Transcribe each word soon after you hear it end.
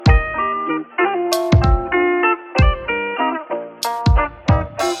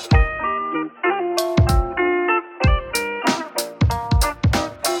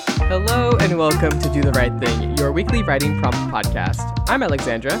welcome to Do the Right Thing, your weekly writing prompt podcast. I'm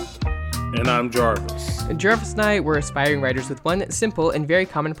Alexandra. And I'm Jarvis. And Jarvis and I were aspiring writers with one simple and very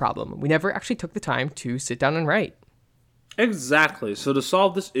common problem. We never actually took the time to sit down and write. Exactly. So to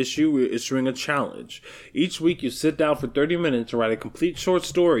solve this issue, we're issuing a challenge. Each week, you sit down for 30 minutes to write a complete short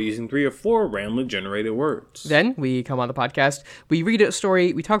story using 3 or 4 randomly generated words. Then we come on the podcast, we read a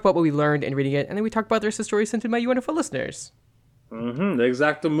story, we talk about what we learned in reading it, and then we talk about the rest of the story sent in by you wonderful listeners. The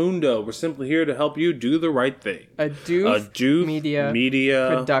Exactamundo. We're simply here to help you do the right thing. A Doof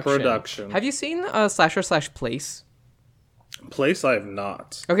Media Production. Have you seen //Place? Place I have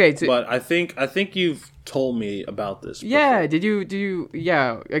not. Okay, but I think you've told me about this before. Yeah, did you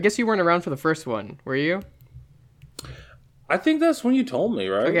yeah, I guess you weren't around for the first one, were you? I think that's when you told me,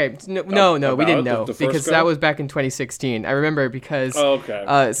 right? Okay, no, we didn't know because that was back in 2016. I remember because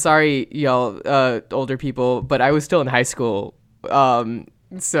sorry y'all older people, but I was still in high school.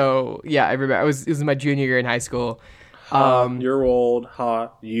 So yeah, I remember it was my junior year in high school. You're old,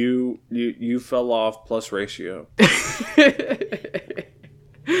 hot. You fell off plus ratio.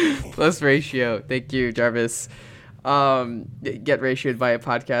 Plus ratio. Thank you, Jarvis. Get ratioed by a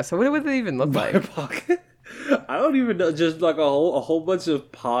podcast. So what would it even look like? I don't even know. Just like a whole bunch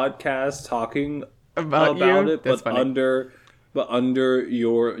of podcasts talking about it, but under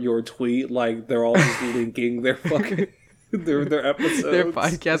your tweet, like they're all just linking their fucking. Their episodes. Their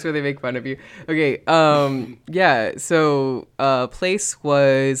podcasts where they make fun of you. Okay, yeah, so Place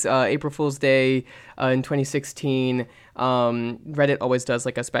was April Fool's Day in 2016. Reddit always does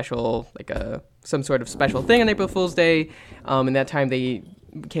like a special, some sort of special thing on April Fool's Day. And that time they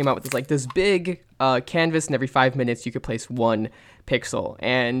came out with this big canvas, and every 5 minutes you could place one pixel.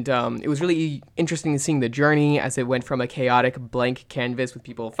 And it was really interesting seeing the journey as it went from a chaotic blank canvas with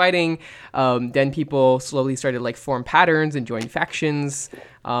people fighting. Then people slowly started form patterns and join factions,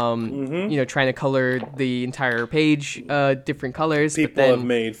 trying to color the entire page different colors. People have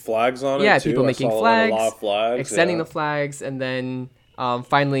made flags on it, yeah, too. People making flags, a lot of flags, extending the flags, and then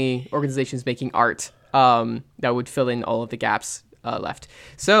finally organizations making art that would fill in all of the gaps left.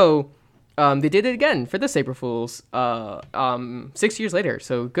 So they did it again for this April Fool's 6 years later.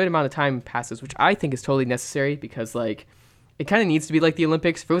 So a good amount of time passes, which I think is totally necessary because it kind of needs to be like the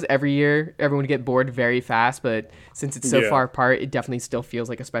Olympics. If it was every year, everyone would get bored very fast. But since it's so far apart, it definitely still feels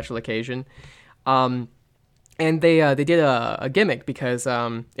like a special occasion. And they did a gimmick because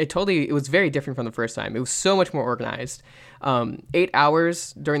it was very different from the first time. It was so much more organized. 8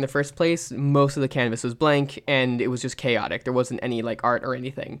 hours during the first place, most of the canvas was blank and it was just chaotic. There wasn't any art or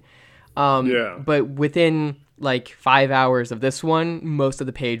anything. But within 5 hours of this one, most of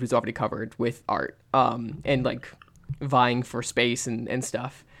the page was already covered with art and vying for space and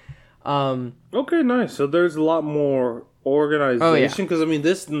stuff. Okay, nice. So there's a lot more organization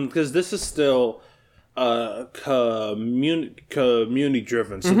because this is still community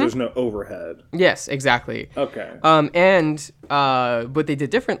driven, so there's no overhead. Yes, exactly. Okay. And what they did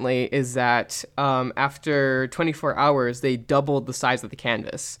differently is that after 24 hours, they doubled the size of the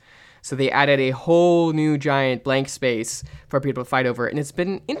canvas. So they added a whole new giant blank space for people to fight over. And it's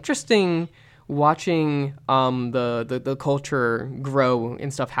been interesting watching the culture grow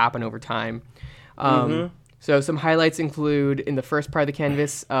and stuff happen over time. So some highlights include in the first part of the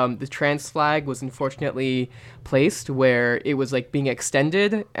canvas, the trans flag was unfortunately placed where it was being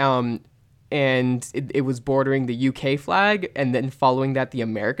extended and it was bordering the UK flag and then following that the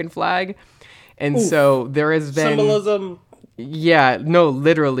American flag. And so there has been... Symbolism. Yeah, no,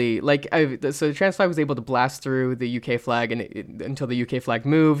 literally. So the trans flag was able to blast through the UK flag until the UK flag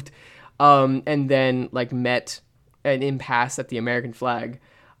moved and then met an impasse at the American flag.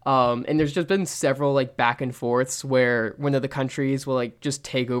 And there's just been several back and forths where one of the countries will just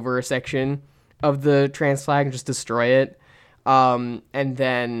take over a section of the trans flag and just destroy it. And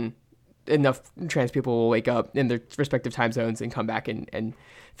then enough trans people will wake up in their respective time zones and come back and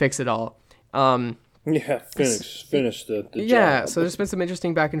fix it all. Finish the yeah, job. So there's been some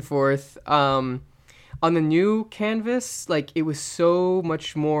interesting back and forth. On the new canvas, it was so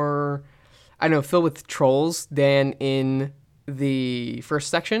much more, filled with trolls than in the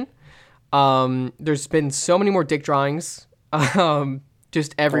first section. There's been so many more dick drawings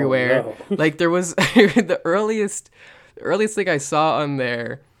just everywhere. Oh, no. There was the earliest thing I saw on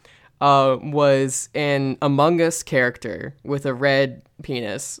there was an Among Us character with a red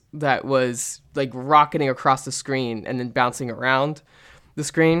penis that was rocketing across the screen and then bouncing around the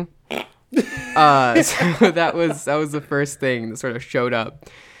screen. So that was the first thing that sort of showed up.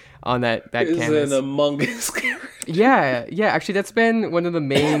 on that Is canvas. an Among Us character. Yeah. Actually, that's been one of the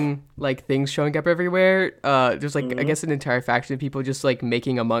main like things showing up everywhere. There's like I guess an entire faction of people just like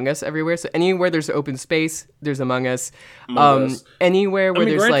making Among Us everywhere. So anywhere there's open space, there's Among Us. Among Us. Anywhere where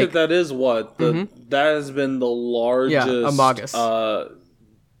there's granted, like that is what that has been the largest. Among Us.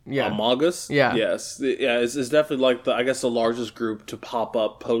 Among Us. Yeah. Yes. Yeah. It's definitely like the largest group to pop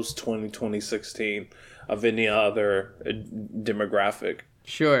up post 2016 of any other demographic.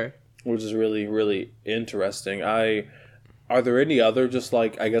 Sure. Which is really, really interesting. Are there any other just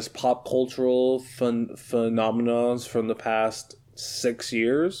like, I guess, pop cultural phenomena from the past 6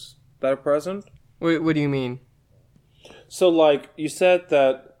 years that are present? What do you mean? So, like, you said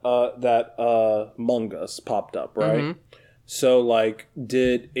that Among Us popped up, right? Mm-hmm. So, like, is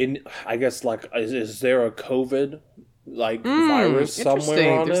there a COVID virus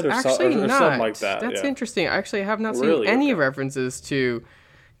somewhere on it, or something like that? That's interesting. Actually, I have not Really? seen any Okay. references to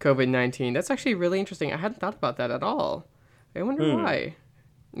COVID-19. That's actually really interesting. I hadn't thought about that at all. I wonder why.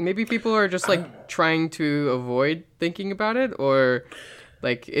 Maybe people are just like trying to avoid thinking about it, or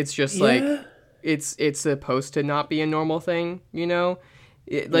like it's just like it's supposed to not be a normal thing, you know?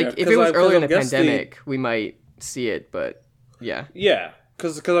 If it was earlier in the pandemic, we might see it, but yeah. Yeah,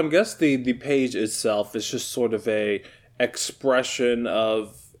 because I guess the page itself is just sort of a expression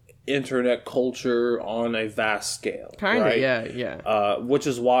of internet culture on a vast scale. Kind of, right? yeah. Which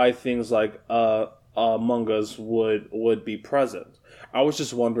is why things like Among Us would be present. I was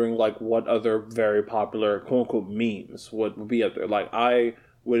just wondering, like, what other very popular quote unquote memes would be up there. Like, I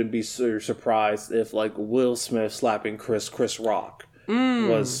wouldn't be surprised if like Will Smith slapping Chris Rock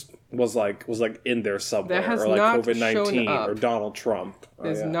was like in there somewhere, That has or like not COVID-19 shown up. or Donald Trump.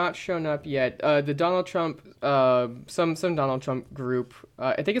 Has not shown up yet. The Donald Trump, some Donald Trump group,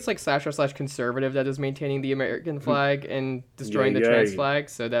 I think it's like / conservative that is maintaining the American flag and destroying the trans flag.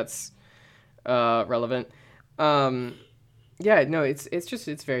 So that's relevant.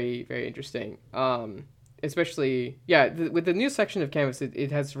 It's very, very interesting. Especially, with the new section of Canvas,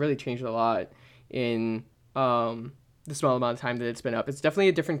 it has really changed a lot in the small amount of time that it's been up. It's definitely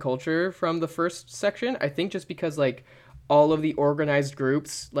a different culture from the first section. I think just because like all of the organized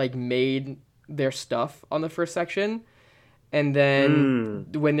groups like made their stuff on the first section, and then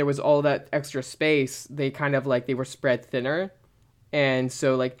when there was all that extra space, they kind of like they were spread thinner, and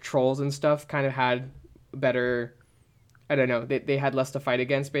so like trolls and stuff kind of had better. I don't know. They had less to fight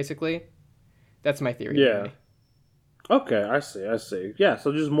against, basically. That's my theory. Yeah. Anyway. Okay, I see. Yeah,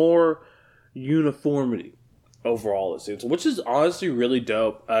 so just more uniformity overall, it seems, which is honestly really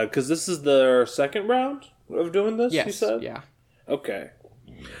dope. Because this is their second round of doing this. Yes. You said? Yeah. Okay.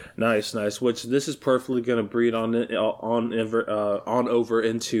 Nice. Which this is perfectly going to breed on over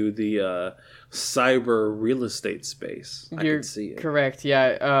into the cyber real estate space. I You're can see it. correct.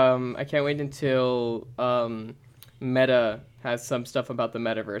 Yeah. I can't wait until Meta has some stuff about the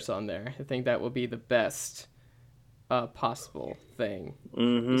metaverse on there. I think that will be the best possible thing.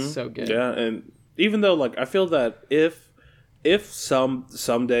 Mm-hmm. It's so good. Yeah, and even though like I feel that if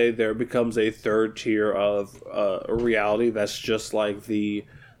someday there becomes a third tier of a reality that's just like the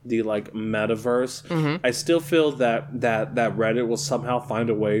like metaverse, I still feel that Reddit will somehow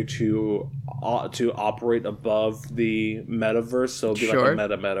find a way to operate above the metaverse, so it'll be like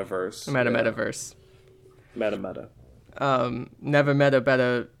a metaverse. Metaverse. Meta. Never met a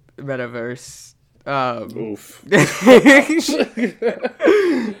better metaverse. Oof.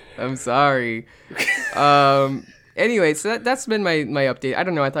 I'm sorry. Anyway, so that's been my update. I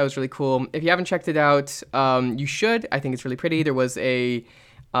don't know. I thought it was really cool. If you haven't checked it out, you should. I think it's really pretty. There was a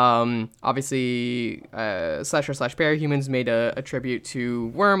obviously //Parahumans made a tribute to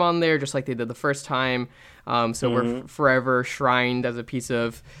Worm on there, just like they did the first time. So we're forever shrined as a piece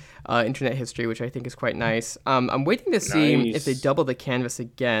of internet history, which I think is quite nice. I'm waiting to see if they double the canvas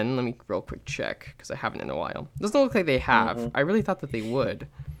again. Let me real quick check, because I haven't in a while. Doesn't look like they have. I really thought that they would.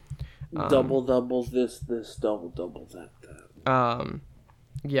 Double this, double that.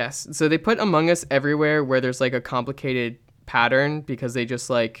 Yes. So they put Among Us everywhere where there's like a complicated pattern, because they just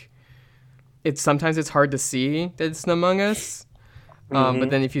like sometimes it's hard to see that it's an Among Us. But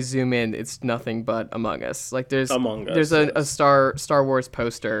then if you zoom in, it's nothing but Among Us. Like there's a Star Wars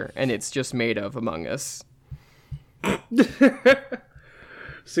poster, and it's just made of Among Us.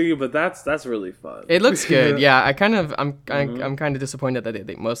 See, but that's really fun. It looks good. Yeah, I'm kind of disappointed that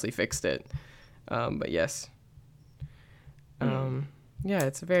they mostly fixed it. But yes. Yeah,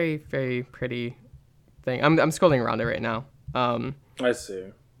 it's a very, very pretty thing. I'm scrolling around it right now. I see.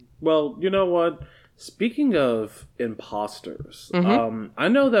 Well, you know what? Speaking of imposters, I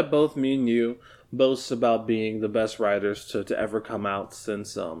know that both me and you boasts about being the best writers to ever come out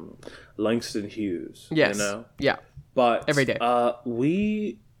since Langston Hughes. Yes. You know? Yeah. But Every day.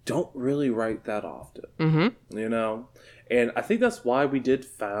 We don't really write that often. You know? And I think that's why we did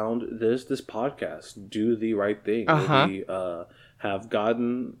found this podcast, Do the Right Thing. We have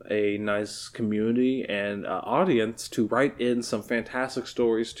gotten a nice community and audience to write in some fantastic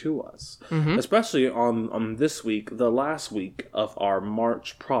stories to us, especially on this week, the last week of our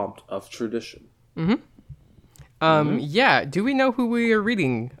March prompt of tradition. Yeah. Do we know who we are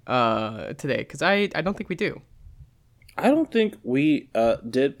reading today? Because I don't think we do. I don't think we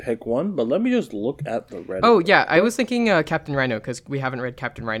did pick one, but let me just look at the Reddit. Oh, yeah. I was thinking Captain Rhino because we haven't read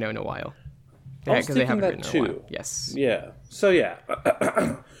Captain Rhino in a while. I was thinking that too. Yes. Yeah. So, yeah.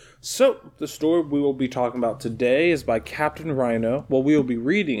 So, the story we will be talking about today is by Captain Rhino. Well, we will be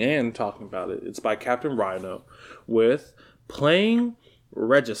reading and talking about it. It's by Captain Rhino with Playing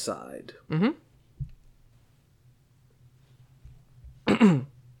Regicide.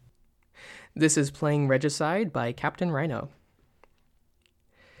 This is Playing Regicide by Captain Rhino.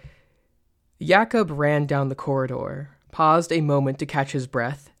 Jakob ran down the corridor, paused a moment to catch his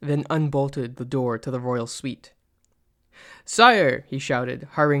breath, then unbolted the door to the royal suite. "Sire!" he shouted,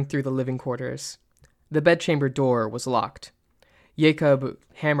 hurrying through the living quarters. The bedchamber door was locked. Jakob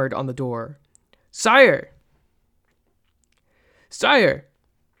hammered on the door. "Sire! Sire!"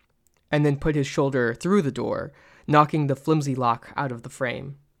 and then put his shoulder through the door, knocking the flimsy lock out of the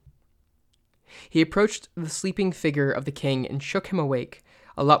frame. He approached the sleeping figure of the king and shook him awake,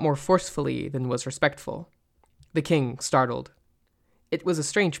 a lot more forcefully than was respectful. The king, startled. It was a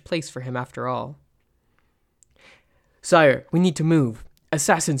strange place for him after all. "Sire, we need to move.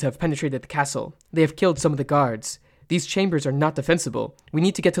 Assassins have penetrated the castle. They have killed some of the guards. These chambers are not defensible. We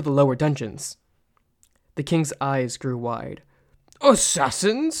need to get to the lower dungeons." The king's eyes grew wide.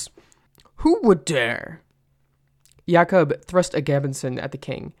 "Assassins? Who would dare?" Jakob thrust a gambeson at the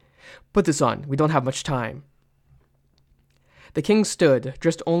king. "Put this on. We don't have much time." The king stood,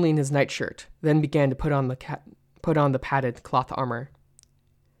 dressed only in his nightshirt, then began to put on the padded cloth armor.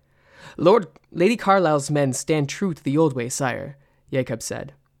 Lady Carlisle's men stand true to the old way, sire," Jakob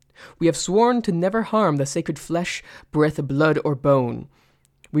said. "We have sworn to never harm the sacred flesh, breath, blood, or bone.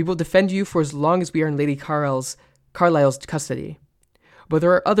 We will defend you for as long as we are in Lady Carlisle's custody. But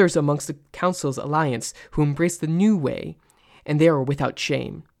there are others amongst the council's alliance who embrace the new way, and they are without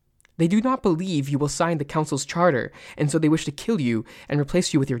shame. They do not believe you will sign the council's charter, and so they wish to kill you and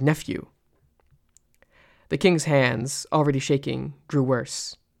replace you with your nephew." The king's hands, already shaking, grew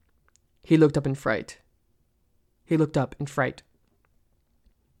worse. He looked up in fright.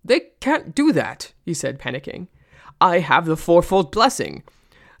 "They can't do that," he said, panicking. "I have the fourfold blessing.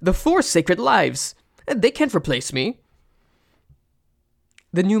 The 4 sacred lives. They can't replace me."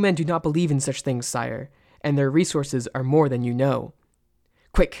 "The new men do not believe in such things, sire, and their resources are more than you know.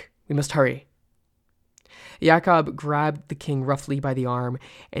 Quick, we must hurry." Jakob grabbed the king roughly by the arm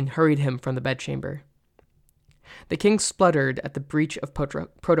and hurried him from the bedchamber. The king spluttered at the breach of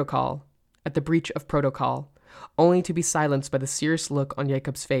protocol, only to be silenced by the serious look on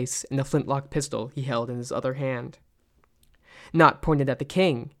Jakob's face and the flintlock pistol he held in his other hand. Not pointed at the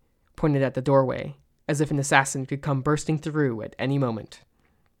king, pointed at the doorway, as if an assassin could come bursting through at any moment.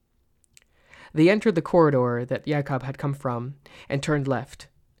 They entered the corridor that Jakob had come from and turned left.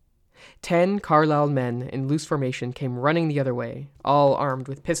 10 Carlisle men in loose formation came running the other way, all armed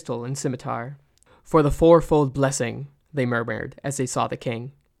with pistol and scimitar. "For the fourfold blessing," they murmured as they saw the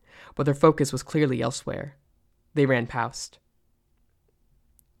king, but their focus was clearly elsewhere. They ran past.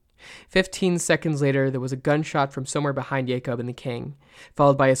 15 seconds later, there was a gunshot from somewhere behind Jakob and the king,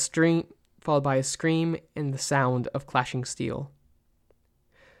 followed by a scream and the sound of clashing steel.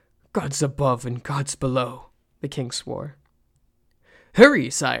 "Gods above and gods below," the king swore. "Hurry,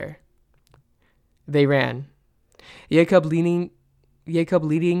 sire!" They ran. Jakob leading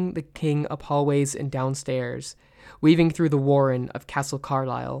the king up hallways and downstairs, weaving through the warren of Castle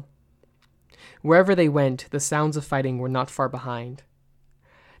Carlisle. Wherever they went, the sounds of fighting were not far behind.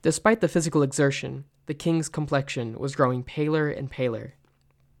 Despite the physical exertion, the king's complexion was growing paler and paler.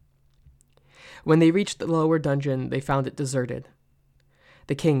 When they reached the lower dungeon, they found it deserted.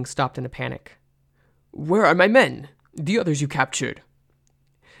 The king stopped in a panic. "Where are my men? The others you captured?"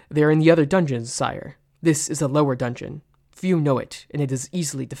 "They are in the other dungeons, sire. This is a lower dungeon. Few know it, and it is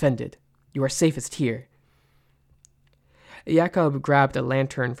easily defended. You are safest here." Jakob grabbed a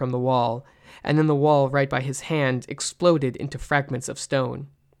lantern from the wall, and then the wall right by his hand exploded into fragments of stone.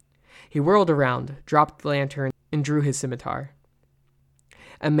 He whirled around, dropped the lantern, and drew his scimitar.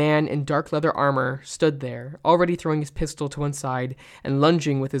 A man in dark leather armor stood there, already throwing his pistol to one side and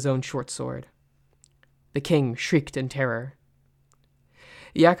lunging with his own short sword. The king shrieked in terror.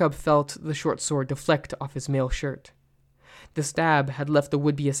 Jakob felt the short sword deflect off his mail shirt. The stab had left the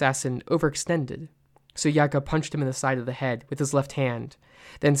would-be assassin overextended, so Jakob punched him in the side of the head with his left hand,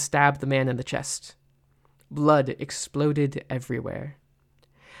 then stabbed the man in the chest. Blood exploded everywhere.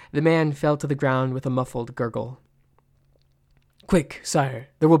 The man fell to the ground with a muffled gurgle. "Quick, sire,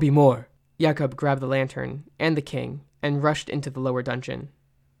 there will be more." Jakob grabbed the lantern and the king and rushed into the lower dungeon.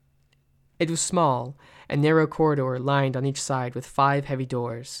 It was small, a narrow corridor lined on each side with 5 heavy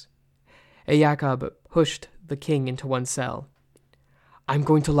doors. Jakob pushed the king into one cell. "I'm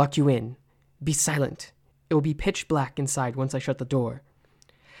going to lock you in. Be silent. It will be pitch black inside once I shut the door."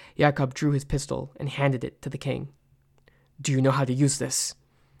 Jakob drew his pistol and handed it to the king. "Do you know how to use this?"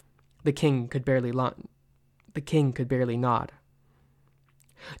 The king could barely nod.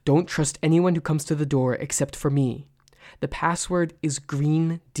 "Don't trust anyone who comes to the door except for me. The password is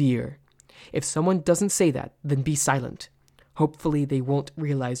Green Deer. If someone doesn't say that, then be silent. Hopefully they won't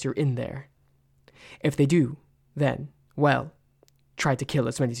realize you're in there. If they do, then, well, try to kill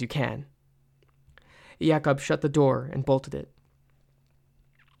as many as you can." Jakob shut the door and bolted it.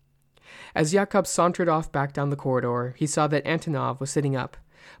 As Jakob sauntered off back down the corridor, he saw that Antonov was sitting up,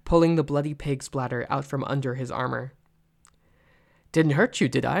 pulling the bloody pig's bladder out from under his armor. "Didn't hurt you,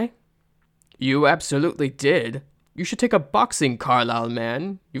 did I?" "You absolutely did. You should take up boxing, Carlyle,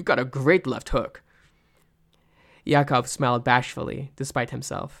 man. You've got a great left hook." Jakob smiled bashfully, despite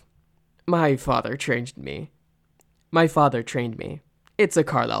himself. My father trained me. It's a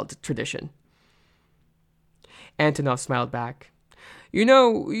Carlyle tradition." Antonov smiled back. "You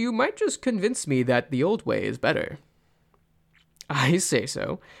know, you might just convince me that the old way is better." "I say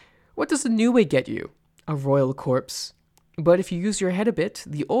so. What does the new way get you? A royal corpse. But if you use your head a bit,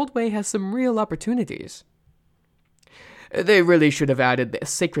 the old way has some real opportunities." "They really should have added the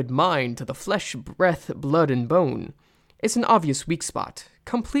sacred mind to the flesh, breath, blood, and bone. It's an obvious weak spot,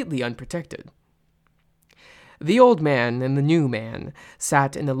 completely unprotected." The old man and the new man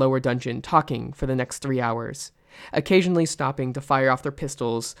sat in the lower dungeon talking for the next 3 hours, occasionally stopping to fire off their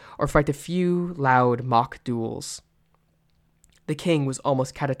pistols or fight a few loud mock duels. The king was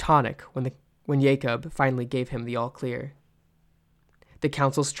almost catatonic when Jacob finally gave him the all-clear. The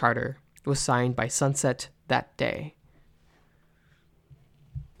council's charter was signed by sunset that day.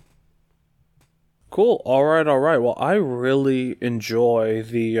 Cool. All right. Well, I really enjoy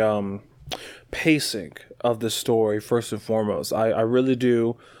the pacing of the story, first and foremost. I really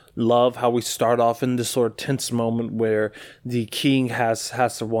do love how we start off in this sort of tense moment where the king has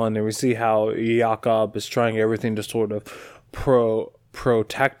to win, and we see how Jakob is trying everything to sort of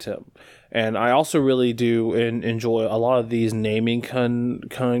protect him. And I also really do enjoy a lot of these naming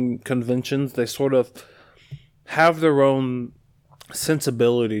conventions. They sort of have their own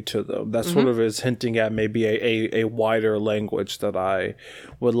sensibility to them that sort of is hinting at maybe a wider language that I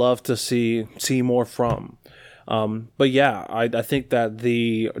would love to see more from. But yeah, I think that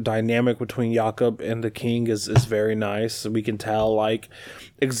the dynamic between Jakob and the king is very nice. We can tell like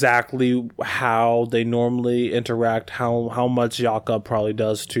exactly how they normally interact, how much Jakob probably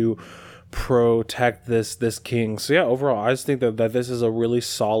does to protect this king. So yeah, overall, I just think that this is a really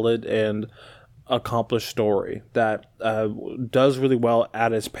solid and accomplished story that does really well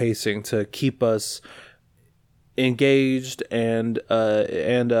at its pacing to keep us engaged and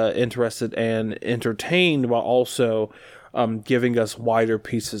interested and entertained, while also giving us wider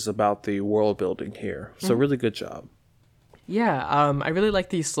pieces about the world building here. So really good job. Yeah, I really like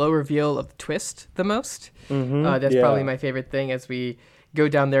the slow reveal of the twist the most. That's probably my favorite thing as we go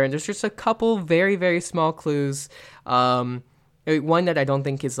down there, and there's just a couple very, very small clues. One that I don't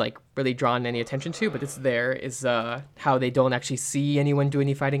think is like really drawn any attention to, but it's there, is how they don't actually see anyone do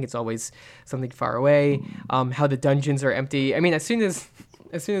any fighting. It's always something far away. How the dungeons are empty. I mean, as soon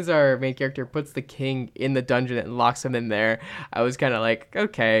as our main character puts the king in the dungeon and locks him in there, I was kind of like,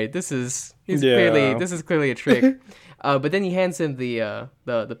 okay, this is clearly a trick. But then he hands him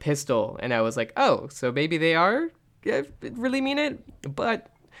the pistol, and I was like, oh, so maybe they are really mean it. But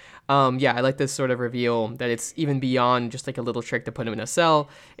yeah, I like this sort of reveal that it's even beyond just like a little trick to put him in a cell.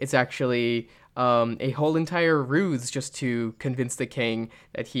 It's actually a whole entire ruse just to convince the king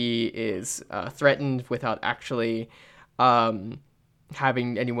that he is threatened without actually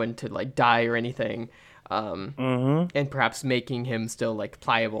having anyone to like die or anything, and perhaps making him still like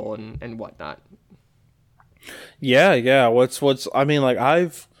pliable and whatnot. Yeah. What's I mean, like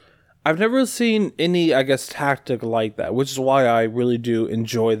I've never seen any, I guess, tactic like that, which is why I really do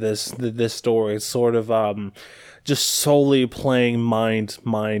enjoy this story. It's sort of just solely playing mind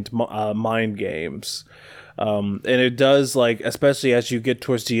games. And it does, like, especially as you get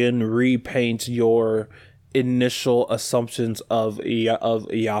towards the end, repaint your initial assumptions of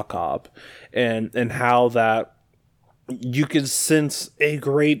Jakob, and how that you can sense a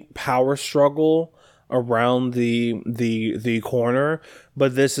great power struggle around the corner,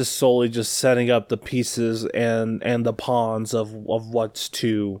 but this is solely just setting up the pieces and the pawns of what's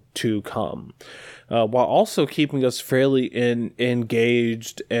to come, while also keeping us fairly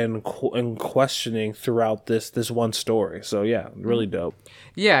engaged and questioning throughout this one story. So yeah, really dope.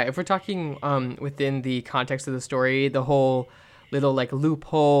 Yeah, if we're talking within the context of the story, the whole little like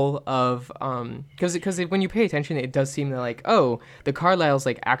loophole of because when you pay attention, it does seem that like, oh, the Carlyles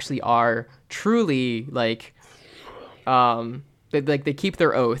like actually are truly like they keep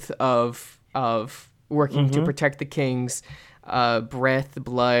their oath of working to protect the king's breath,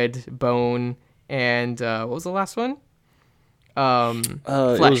 blood, bone, and what was the last one? Flesh.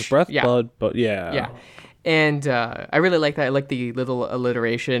 It was breath, Yeah. blood, but yeah. Yeah. And I really like that. I like the little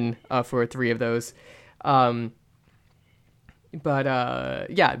alliteration for 3 of those. But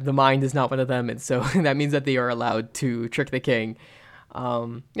yeah, the mind is not one of them, and so that means that they are allowed to trick the king.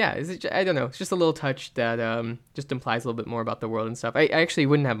 Yeah, I don't know. It's just a little touch that just implies a little bit more about the world and stuff. I actually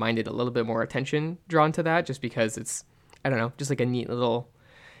wouldn't have minded a little bit more attention drawn to that, just because it's, I don't know, just like a neat little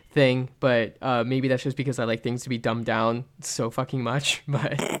thing. But maybe that's just because I like things to be dumbed down so fucking much.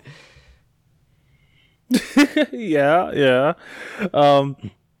 But yeah.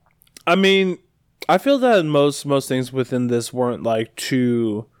 I mean, I feel that most things within this weren't like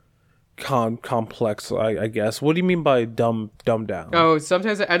too complex. I guess. What do you mean by dumb down? oh,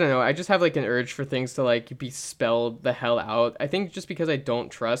 sometimes I don't know. I just have like an urge for things to like be spelled the hell out. I think just because I don't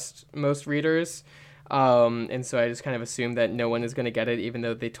trust most readers, and so I just kind of assume that no one is gonna get it, even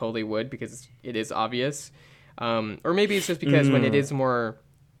though they totally would, because it is obvious. Or maybe it's just because when it is more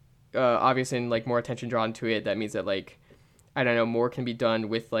obvious and like more attention drawn to it, that means that like, I don't know, more can be done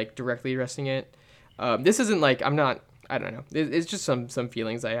with like directly addressing it. This isn't like, I don't know. It's just some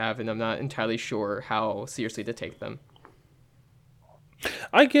feelings I have, and I'm not entirely sure how seriously to take them.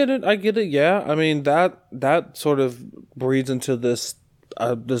 I get it. Yeah. I mean, that sort of breeds into this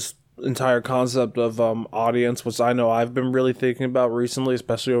entire concept of audience, which I know I've been really thinking about recently,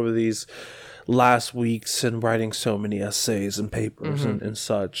 especially over these last weeks and writing so many essays and papers and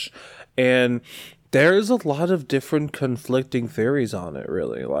such. And there's a lot of different conflicting theories on it,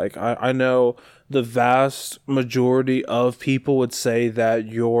 really. Like, I know the vast majority of people would say that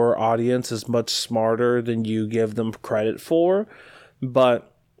your audience is much smarter than you give them credit for.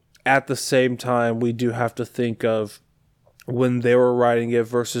 But at the same time, we do have to think of when they were writing it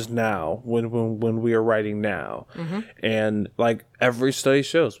versus now, when we are writing now. And like every study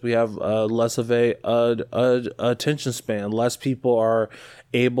shows, we have less of a attention span. Less people are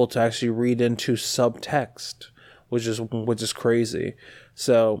able to actually read into subtext, which is crazy.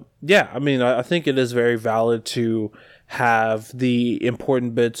 So yeah, I mean, I think it is very valid to have the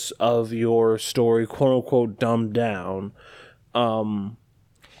important bits of your story, quote unquote, dumbed down.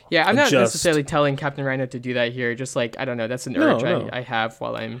 Yeah, I'm not necessarily telling Captain Rhino to do that here. Just like, I don't know, that's an urge I have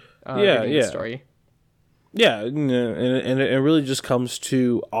while I'm reading the story. Yeah, and it really just comes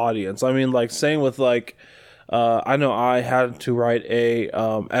to audience. I mean, like, saying with like, I know I had to write a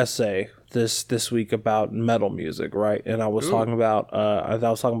essay this week about metal music, right? And I was talking about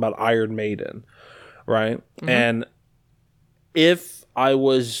Iron Maiden, right? And if I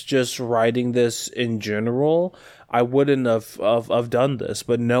was just writing this in general, I wouldn't have done this.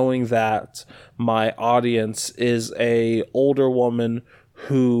 But knowing that my audience is a older woman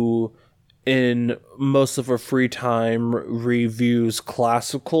who, in most of her free time, reviews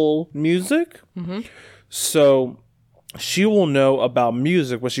classical music, so she will know about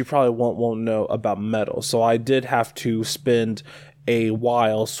music, but she probably won't know about metal. So I did have to spend a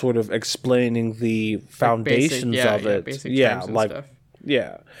while sort of explaining the foundations of it. Basic terms and stuff.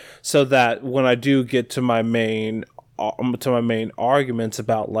 Yeah, so that when I do get to my main arguments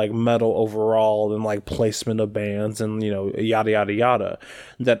about like metal overall and like placement of bands and, you know, yada yada yada,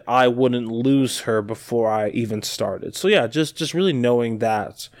 that I wouldn't lose her before I even started. So yeah, just really knowing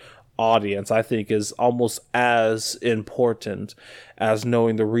that audience, I think, is almost as important as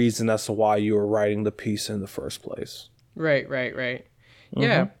knowing the reason as to why you were writing the piece in the first place. Right.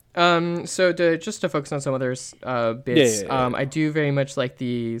 Yeah. So to focus on some other bits, I do very much like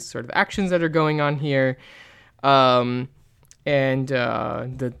the sort of actions that are going on here, and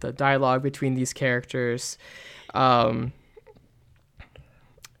the dialogue between these characters. There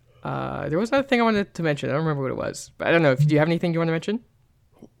was another thing I wanted to mention. I don't remember what it was, but I don't know. Do you have anything you want to mention?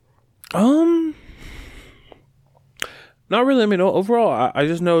 Not really. I mean, overall, I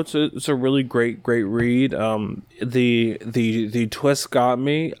just know it's a really great read. The twist got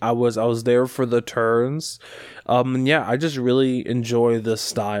me. I was there for the turns. And yeah, I just really enjoy the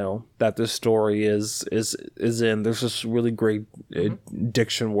style that this story is in. There's just really great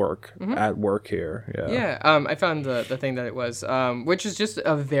diction work at work here. Yeah. Yeah, I found the thing that it was, which is just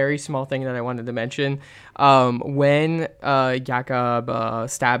a very small thing that I wanted to mention. When Jakob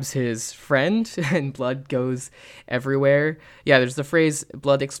stabs his friend and blood goes everywhere. Yeah, there's the phrase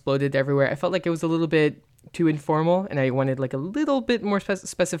 "blood exploded everywhere." I felt like it was a little bit too informal, and I wanted like a little bit more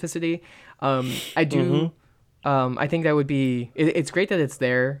specificity. I do. I think that would be. It's great that it's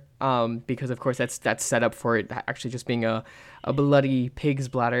there. Because of course that's set up for it actually just being a bloody pig's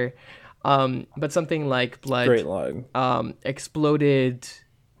bladder. But something like blood Great line. Exploded,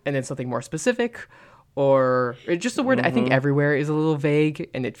 and then something more specific, or just the word I think everywhere is a little vague,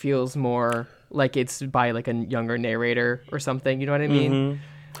 and it feels more like it's by like a younger narrator or something. You know what I mean?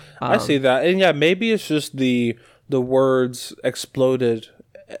 I see that, and yeah, maybe it's just the words exploded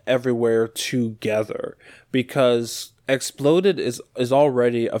everywhere together, because exploded is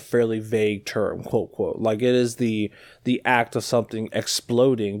already a fairly vague term, quote quote. Like it is the act of something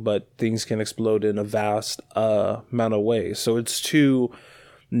exploding, but things can explode in a vast amount of ways. So it's two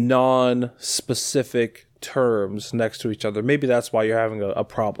non-specific terms next to each other. Maybe that's why you're having a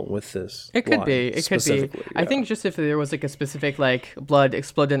problem with this. It could be. It could be. Yeah. I think just if there was like a specific like blood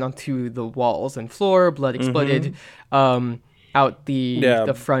exploded onto the walls and floor, blood exploded out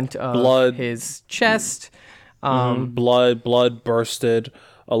the front of blood, his chest. Blood bursted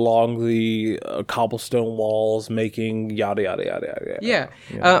along the cobblestone walls, making yada yada yada yada.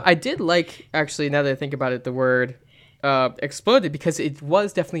 Yeah. I did like, actually, now that I think about it, the word exploded, because it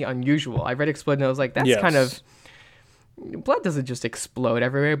was definitely unusual. I read explode and I was like, that's kind of, blood doesn't just explode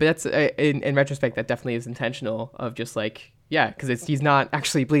everywhere, but that's in retrospect that definitely is intentional, of just like, yeah, because he's not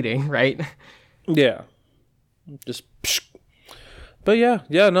actually bleeding, right? Yeah, just psh. But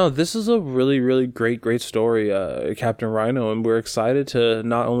no, this is a really, really great story, Captain Rhino, and we're excited to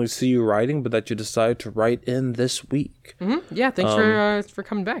not only see you writing, but that you decided to write in this week. Yeah, thanks for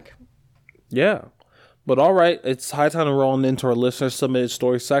coming back. Yeah, but all right, it's high time to roll into our listener submitted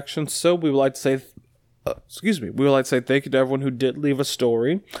story section. So we would like to say, thank you to everyone who did leave a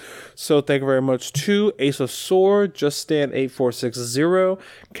story. So thank you very much to Ace of Sword, Just Stand 8460,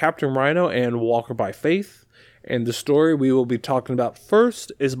 Captain Rhino, and Walker by Faith. And the story we will be talking about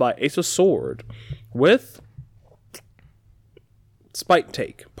first is by Ace of Sword with Spite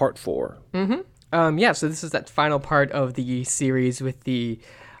Take, Part 4. So this is that final part of the series with the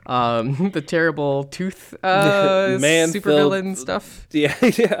terrible tooth supervillain stuff.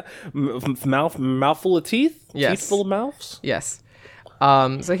 Yeah. Mouthful of teeth? Yes. Teeth full of mouths? Yes.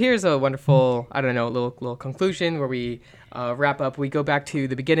 So here's a wonderful, I don't know, little conclusion where we wrap up. We go back to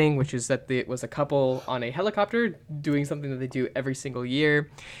the beginning, which is that it was a couple on a helicopter doing something that they do every single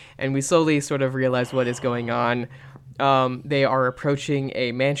year, and we slowly sort of realize what is going on. They are approaching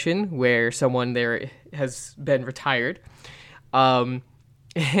a mansion where someone there has been retired, and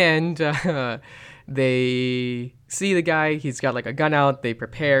they see the guy. He's got like a gun out. They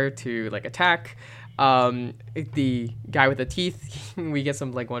prepare to like attack. The guy with the teeth, we get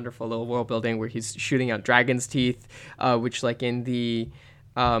some like wonderful little world building where he's shooting out dragon's teeth, which like in the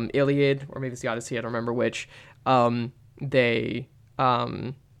Iliad, or maybe it's the Odyssey, I don't remember which, they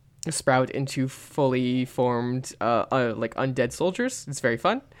sprout into fully formed like undead soldiers. It's very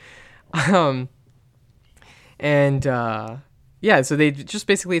fun. Yeah, so they just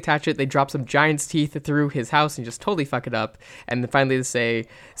basically attach it. They drop some giant's teeth through his house and just totally fuck it up. And then finally they say,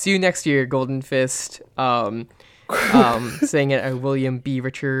 "See you next year, Golden Fist." Saying it, William B.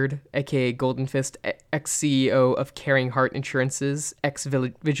 Richard, aka Golden Fist, ex-CEO of Caring Heart Insurances,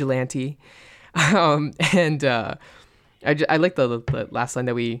 ex-vigilante. I like the last line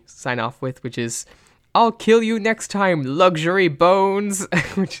that we sign off with, which is, "I'll kill you next time, luxury bones,"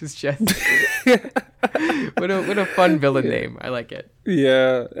 which is just what a fun villain name. I like it.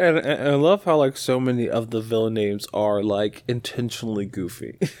 Yeah, and I love how like so many of the villain names are like intentionally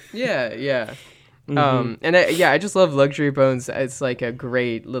goofy. Yeah. I just love luxury bones. It's like a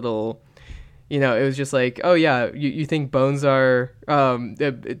great little, it was just like, oh yeah, you think bones are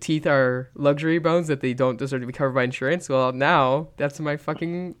teeth are luxury bones that they don't deserve to be covered by insurance? Well, now that's my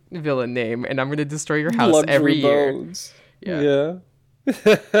fucking villain name, and I'm gonna destroy your house luxury every bones. Year.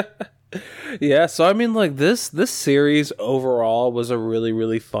 Yeah. Yeah, so I mean, like this series overall was a really,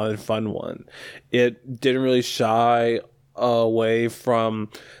 really fun one. It didn't really shy away from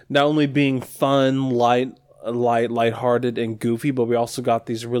not only being fun, light lighthearted and goofy, but we also got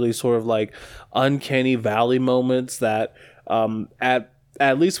these really sort of like uncanny valley moments that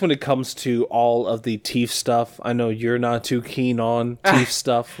at least when it comes to all of the Teeth stuff, I know you're not too keen on Teeth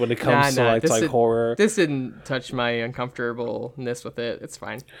stuff when it comes to horror. This didn't touch my uncomfortableness with it. It's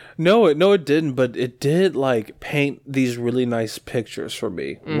fine. No, it didn't, but it did like paint these really nice pictures for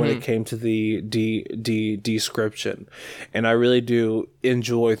me when it came to the description. And I really do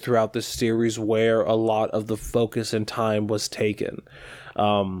enjoy throughout this series where a lot of the focus and time was taken.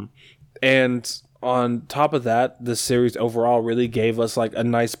 And on top of that, the series overall really gave us like a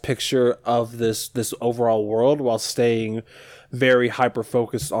nice picture of this overall world while staying very hyper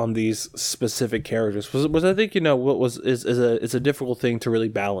focused on these specific characters, was I think is a difficult thing to really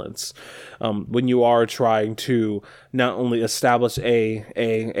balance when you are trying to not only establish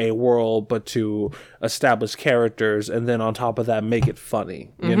a world but to establish characters and then on top of that make it funny,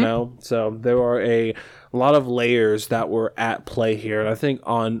 you know. So there are a lot of layers that were at play here, and I think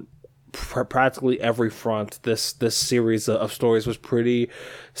on practically every front this series of stories was pretty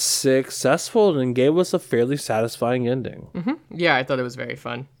successful and gave us a fairly satisfying ending. Yeah, I thought it was very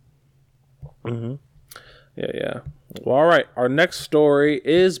fun. Yeah. Well, all right, our next story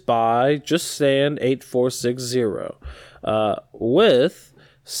is by Just Sand 8460 with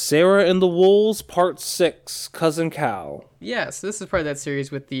Sarah and the Wolves Part 6, Cousin Cal. Yes, this is part of that series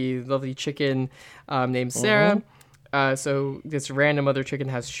with the lovely chicken named Sarah. So this random other chicken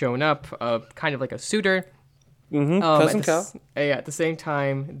has shown up, kind of like a suitor. Cousin Cal. At the same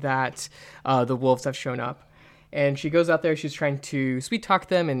time that the wolves have shown up. And she goes out there, she's trying to sweet talk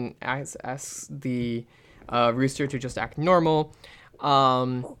them and asks the rooster to just act normal.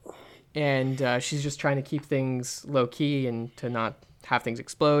 And she's just trying to keep things low-key and to not have things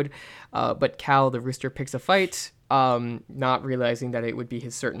explode. But Cal, the rooster, picks a fight, not realizing that it would be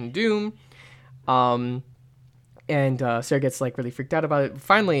his certain doom. And Sarah gets like really freaked out about it.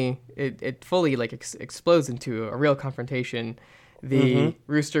 Finally, it fully like explodes into a real confrontation. The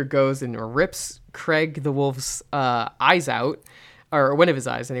rooster goes and rips Craig the wolf's eyes out, or one of his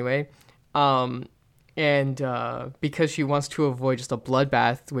eyes anyway. And because she wants to avoid just a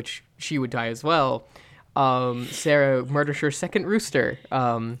bloodbath, which she would die as well, Sarah murders her second rooster.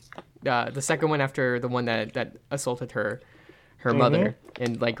 The second one after the one that assaulted her mother,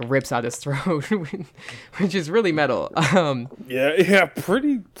 and like rips out his throat, which is really metal. Yeah,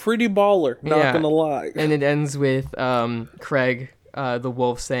 pretty baller, not gonna lie. And it ends with Craig, the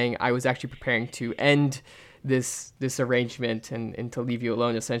wolf, saying, "I was actually preparing to end this arrangement and to leave you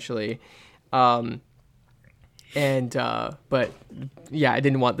alone, essentially." But yeah, I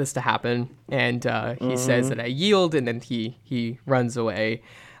didn't want this to happen, and he says that I yield, and then he runs away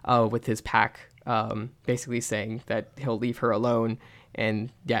with his pack. Basically saying that he'll leave her alone,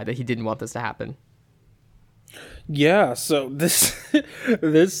 and that he didn't want this to happen. Yeah, so this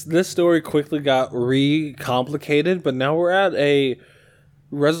story quickly got complicated, but now we're at a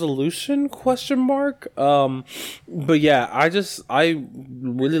resolution ? But yeah, I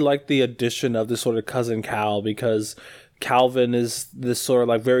really like the addition of this sort of cousin Cal, because Calvin is this sort of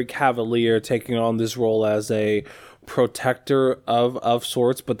like very cavalier, taking on this role as a protector of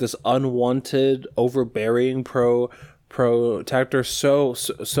sorts, but this unwanted, overbearing protector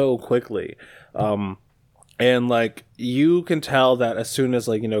so quickly. And like you can tell that as soon as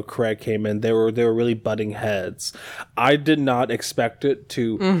Craig came in, they were really butting heads. I did not expect it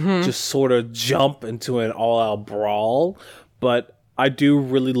to just sort of jump into an all-out brawl, but I do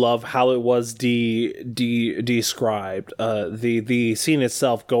really love how it was described. The scene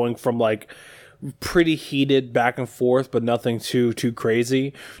itself going from like pretty heated back and forth, but nothing too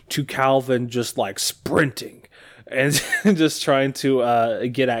crazy, to Calvin just like sprinting and just trying to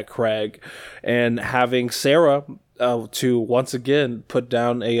get at Craig, and having Sarah to once again put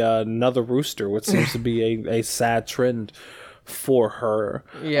down another rooster, which seems to be a sad trend for her.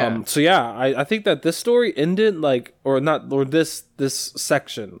 So yeah, I think that this story ended this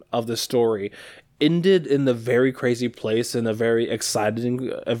section of the story ended in the very crazy place, in a very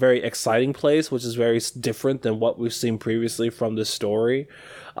exciting place, which is very different than what we've seen previously from this story.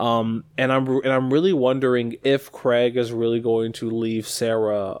 And I'm really wondering if Craig is really going to leave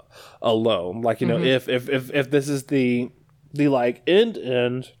Sarah alone. Like, if this is the like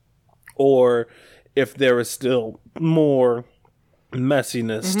end, or if there is still more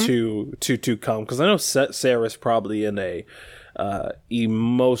messiness to come. Because I know Sarah's probably in a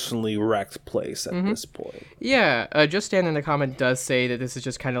emotionally wrecked place at this point. Yeah, Just Stand in the comment does say that this is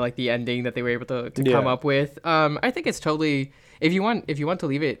just kind of like the ending that they were able to come up with. I think it's totally, if you want to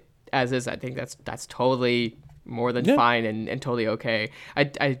leave it as is, I think that's totally more than fine and totally okay.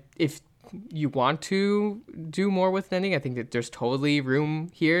 If you want to do more with an ending, I think that there's totally room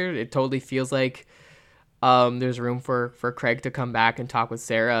here. It totally feels like there's room for Craig to come back and talk with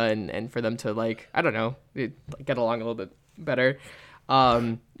Sarah and for them to like, I don't know, get along a little bit better.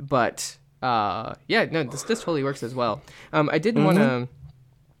 But yeah, no, this totally works as well. I did want to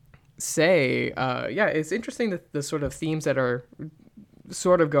say, yeah, it's interesting that the sort of themes that are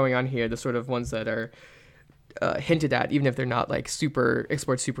sort of going on here, the sort of ones that are hinted at, even if they're not like super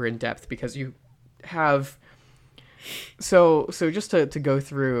explored super in depth, because you have so just to go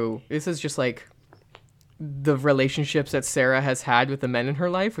through, this is just like the relationships that Sarah has had with the men in her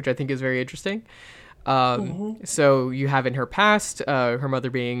life, which I think is very interesting. So you have in her past, her mother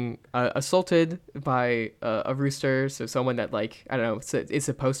being assaulted by a rooster, so someone that, like, I don't know, is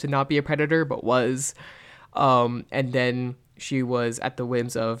supposed to not be a predator but was, and then she was at the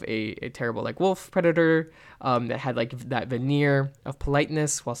whims of a terrible like wolf predator that had like that veneer of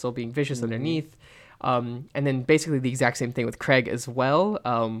politeness while still being vicious underneath. And then basically the exact same thing with Craig as well,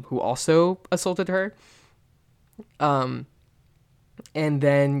 who also assaulted her. And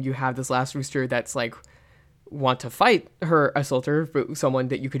then you have this last rooster that's like want to fight her assaulter, but someone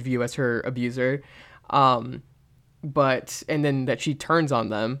that you could view as her abuser. But and then that she turns on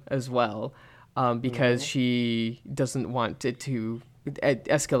them as well, because she doesn't want it to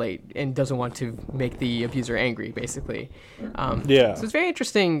escalate and doesn't want to make the abuser angry, basically. Yeah. So it's very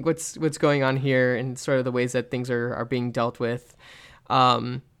interesting what's going on here and sort of the ways that things are being dealt with.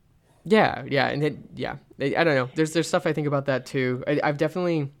 Yeah, I don't know. There's stuff I think about that too. I've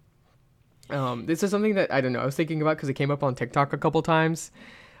definitely. This is something that I don't know. I was thinking about because it came up on TikTok a couple times,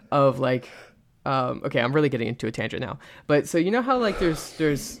 of like, okay, I'm really getting into a tangent now. But so you know how like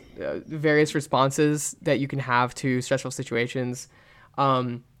there's various responses that you can have to stressful situations,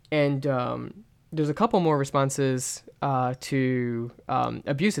 and there's a couple more responses to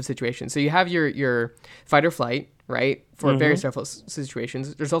abusive situations. So you have your fight or flight, right, for various stressful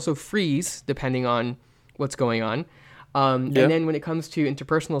situations. There's also freeze, depending on what's going on. And then when it comes to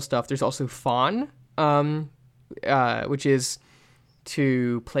interpersonal stuff, there's also fawn, which is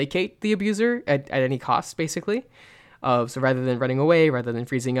to placate the abuser at any cost, basically. So rather than running away, rather than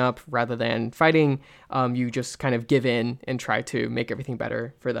freezing up, rather than fighting, you just kind of give in and try to make everything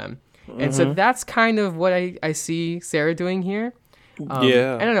better for them. And so that's kind of what I see Sarah doing here. I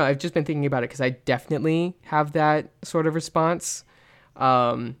don't know. I've just been thinking about it because I definitely have that sort of response.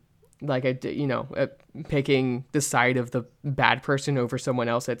 Like, picking the side of the bad person over someone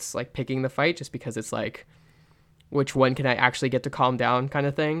else that's like picking the fight, just because it's like, which one can I actually get to calm down kind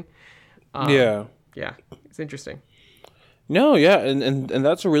of thing. Yeah, it's interesting. No, yeah, and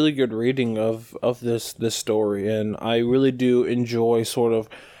that's a really good reading of this story, and I really do enjoy sort of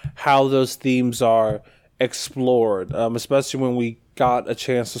how those themes are explored, especially when we got a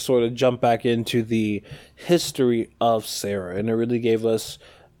chance to sort of jump back into the history of Sarah, and it really gave us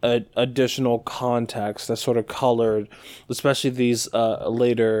additional context that sort of colored, especially these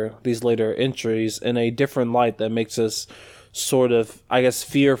later entries in a different light that makes us sort of, I guess,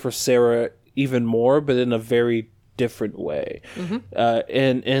 fear for Sarah even more, but in a very different way,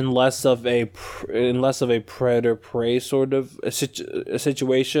 in less of a predator prey sort of a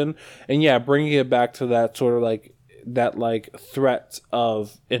situation, and bringing it back to that sort of like that like threat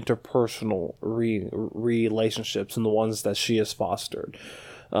of interpersonal relationships and the ones that she has fostered.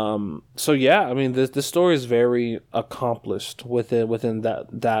 So yeah, I mean, this story is very accomplished within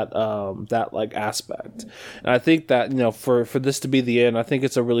that like aspect, and I think that for this to be the end, I think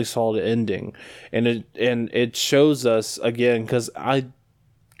it's a really solid ending, and it shows us again, because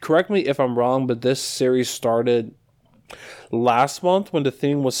correct me if I'm wrong, but this series started last month when the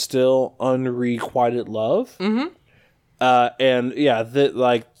theme was still unrequited love, and yeah,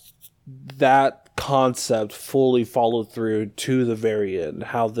 that concept fully followed through to the very end,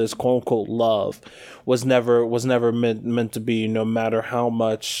 how this quote-unquote love was never meant to be, no matter how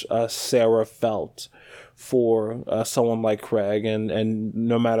much Sarah felt for someone like Craig, and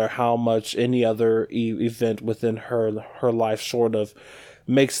no matter how much any other event within her life sort of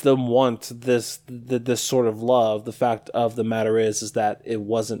makes them want this sort of love. The fact of the matter is that it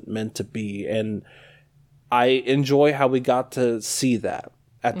wasn't meant to be, and I enjoy how we got to see that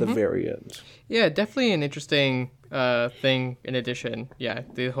at the very end. Yeah, definitely an interesting thing in addition. Yeah,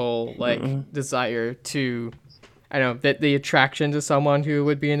 the whole like desire to, I don't know, that the attraction to someone who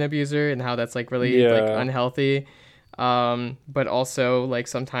would be an abuser and how that's like really like unhealthy. But also like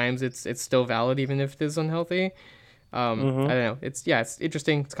sometimes it's still valid even if it is unhealthy. I don't know. It's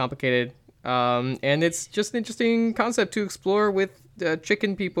interesting, it's complicated. And it's just an interesting concept to explore with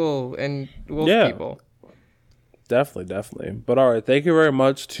chicken people and wolf people. Definitely. But all right, thank you very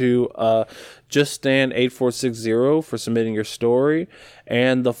much to JustStan8460 for submitting your story.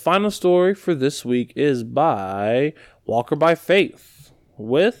 And the final story for this week is by Walker by Faith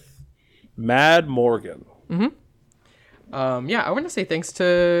with Mad Morgan. Yeah, I want to say thanks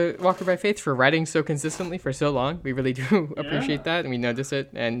to Walker by Faith for writing so consistently for so long. We really do appreciate that, and we notice it,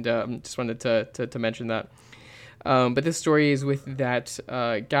 and just wanted to mention that. But this story is with that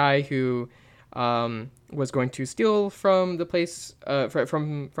guy who was going to steal from the place,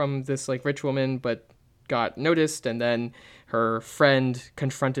 from this like rich woman, but got noticed, and then her friend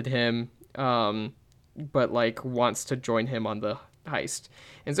confronted him, but like wants to join him on the heist.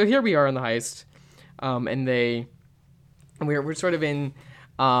 And so here we are on the heist, and we're sort of in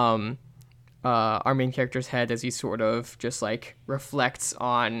our main character's head as he sort of just like reflects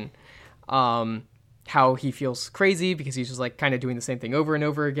on how he feels crazy because he's just like kind of doing the same thing over and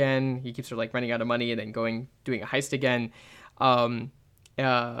over again. He keeps sort of like running out of money and then doing a heist again.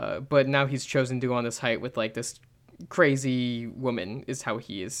 But now he's chosen to go on this heist with like this crazy woman is how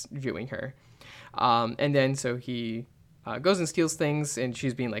he is viewing her. And then so he goes and steals things, and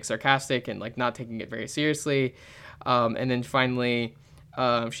she's being like sarcastic and like not taking it very seriously. And then finally,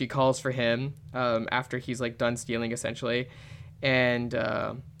 she calls for him after he's like done stealing essentially,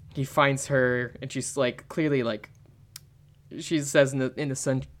 and he finds her, and she's like clearly like she says in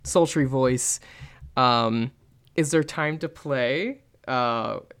the sultry voice, "Is there time to play?"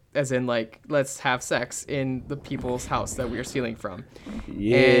 As in like let's have sex in the people's house that we are stealing from.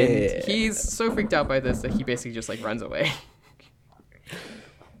 Yeah. And he's so freaked out by this that he basically just like runs away.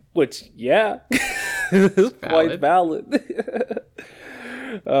 Which, yeah, is quite valid.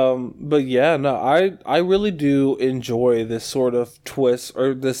 But yeah, no, I really do enjoy this sort of twist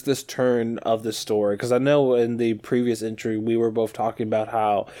or this turn of the story, because I know in the previous entry we were both talking about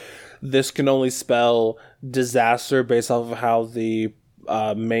how this can only spell disaster based off of how the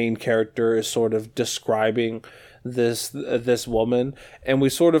main character is sort of describing this woman, and we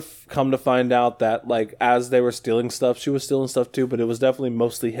sort of come to find out that like as they were stealing stuff, she was stealing stuff too, but it was definitely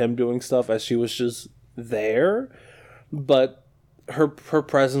mostly him doing stuff as she was just there. But her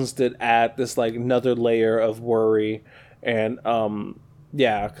presence did add this like another layer of worry, and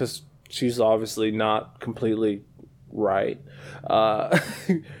yeah, because she's obviously not completely right.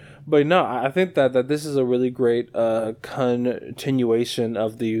 But no, I think that this is a really great continuation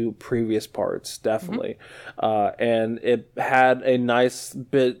of the previous parts, definitely. And it had a nice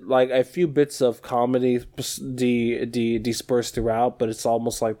bit, like a few bits of comedy dispersed throughout, but it's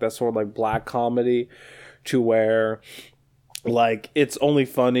almost like that sort of like black comedy to where like it's only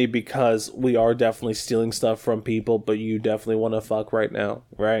funny because we are definitely stealing stuff from people, but you definitely want to fuck right now,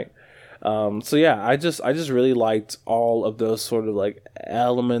 right? So yeah, I just really liked all of those sort of like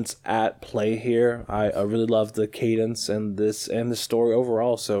elements at play here. I really love the cadence and the story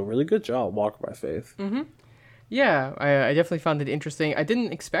overall. So really good job, Walker by Faith. Mm-hmm. Yeah, I definitely found it interesting. I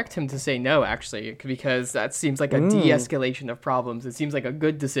didn't expect him to say no, actually, because that seems like a de-escalation of problems. It seems like a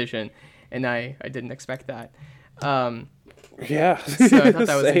good decision, and I didn't expect that. Yeah. So I thought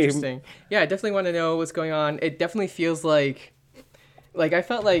that was interesting. Yeah, I definitely want to know what's going on. It definitely feels like I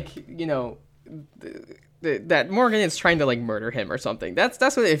felt like, you know, that Morgan is trying to like murder him or something. That's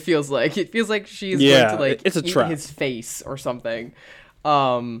what it feels like. It feels like she's going to like it's a eat trap. his face or something,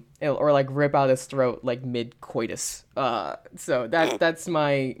 or like rip out his throat like mid coitus. So that's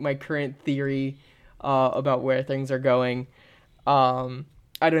my current theory about where things are going. I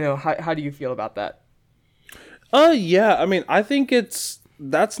don't know. How do you feel about that? Yeah. I mean, I think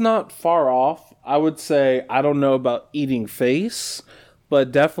that's not far off. I would say I don't know about eating face,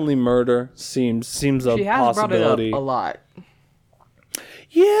 but definitely murder seems a possibility. She has brought it up a lot.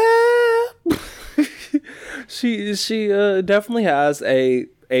 Yeah, she definitely has a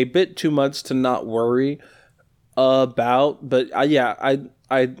bit too much to not worry about. But yeah,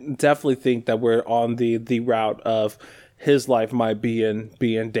 I definitely think that we're on the route of his life might be in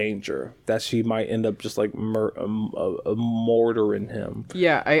danger, that she might end up just like murdering him.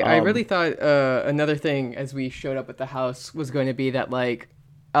 Yeah, I really thought another thing as we showed up at the house was going to be that like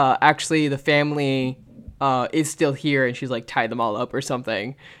actually the family is still here and she's like tied them all up or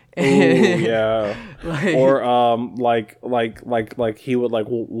something. Ooh, yeah. Or like he would like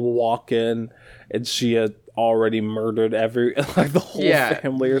walk in and she had already murdered like the whole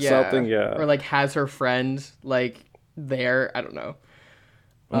family or something. Yeah. Or like has her friend like there. I don't know.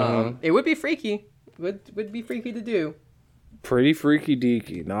 It would be freaky. Would be freaky to do. Pretty freaky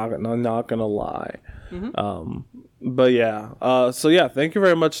deaky. Not gonna lie. But yeah, so yeah, thank you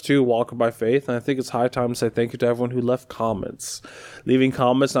very much to Walker by Faith, and I think it's high time to say thank you to everyone who left comments. Leaving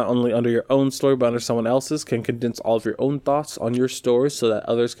comments not only under your own story but under someone else's can condense all of your own thoughts on your story so that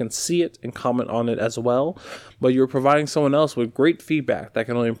others can see it and comment on it as well, but you're providing someone else with great feedback that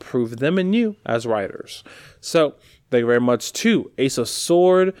can only improve them and you as writers. So thank you very much to Ace of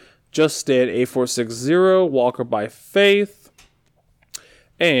Sword, Justin A460, Walker by Faith,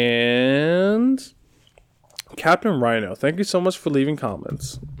 and Captain Rhino. Thank you so much for leaving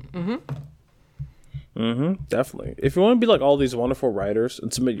comments. Definitely. If you want to be like all these wonderful writers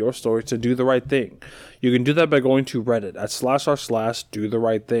and submit your story to Do the Right Thing, you can do that by going to Reddit at /r/Do the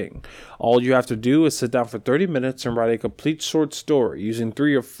Right Thing. All you have to do is sit down for 30 minutes and write a complete short story using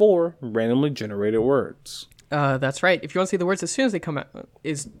 3 or 4 randomly generated words. That's right. If you want to see the words as soon as they come out,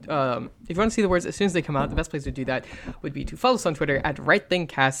 if you want to see the words as soon as they come out, the best place to do that would be to follow us on Twitter at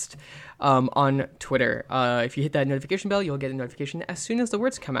RightThingCast on Twitter. If you hit that notification bell, you'll get a notification as soon as the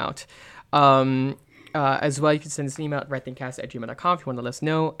words come out. As well, you can send us an email at rightthingcast@gmail.com if you want to let us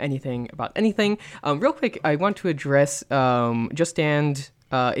know anything about anything. Real quick, I want to address Justand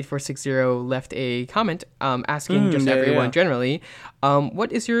 8460 left a comment asking everyone generally,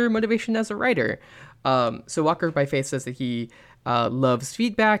 what is your motivation as a writer? So Walker by Faith says that he loves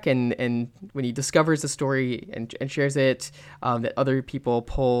feedback, and when he discovers a story and shares it, that other people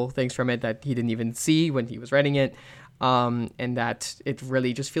pull things from it that he didn't even see when he was writing it, and that it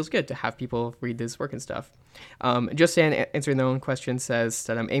really just feels good to have people read his work and stuff. Just answering their own question says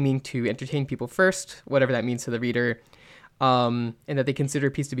that I'm aiming to entertain people first, whatever that means to the reader, and that they consider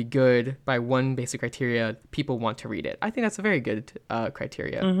a piece to be good by one basic criteria: people want to read it. I think that's a very good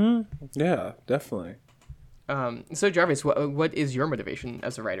criteria. Yeah, definitely. So Jarvis, what is your motivation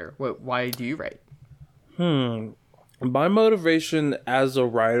as a writer? Why do you write? My motivation as a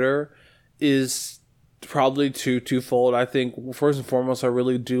writer is probably twofold. I think first and foremost, I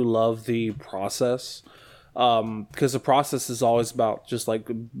really do love the process, because the process is always about just like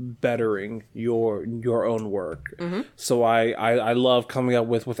bettering your own work. So I love coming up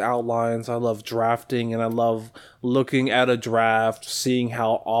with outlines. I love drafting, and I love looking at a draft, seeing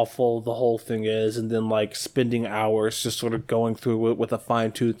how awful the whole thing is, and then like spending hours just sort of going through it with a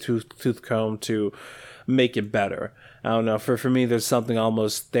fine tooth comb to make it better. I don't know. For me, there's something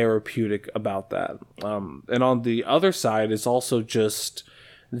almost therapeutic about that. And on the other side, it's also just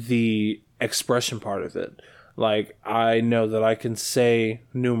the expression part of it. Like, I know that I can say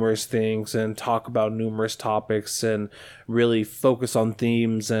numerous things and talk about numerous topics and really focus on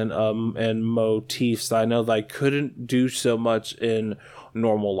themes and motifs that I know that I couldn't do so much in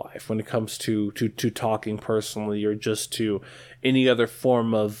normal life when it comes to talking personally or just to any other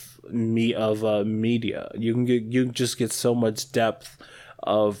form of media. You just get so much depth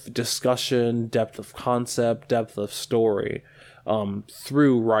of discussion, depth of concept, depth of story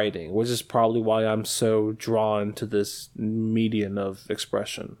through writing, which is probably why I'm so drawn to this medium of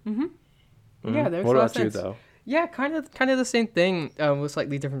expression. Yeah, there's what a lot about of you sense. though? Yeah, kind of the same thing with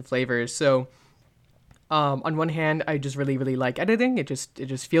slightly different flavors. So on one hand, I just really, really like editing. It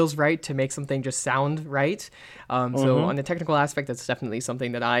just feels right to make something just sound right. So on the technical aspect, that's definitely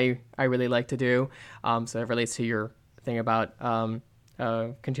something that I really like to do. So it relates to your thing about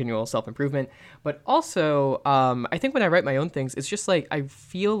continual self-improvement. But also, I think when I write my own things, it's just like I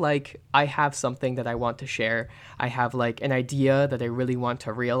feel like I have something that I want to share. I have like an idea that I really want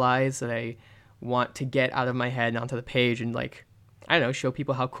to realize, that I want to get out of my head and onto the page and like, I don't know, show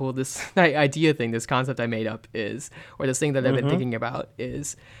people how cool this idea thing, this concept I made up is, or this thing that I've been thinking about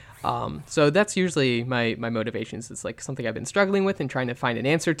is. So that's usually my motivations. It's like something I've been struggling with and trying to find an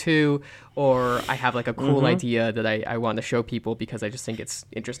answer to, or I have like a cool idea that I want to show people because I just think it's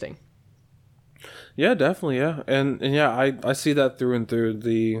interesting. Yeah, definitely. Yeah. And yeah, I see that through and through,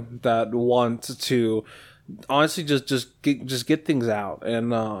 that want to honestly just get things out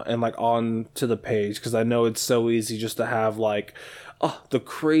and like on to the page, because I know it's so easy just to have like the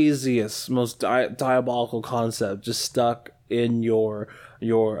craziest, most diabolical concept just stuck in your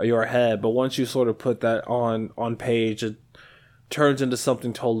head, but once you sort of put that on page, it turns into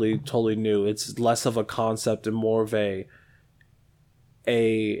something totally new. It's less of a concept and more of a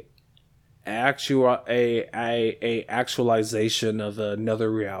actualization of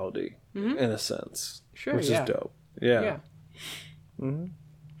another reality in a sense. Sure, which yeah. is dope. Yeah.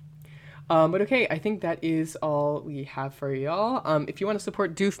 But okay, I think that is all we have for y'all. If you want to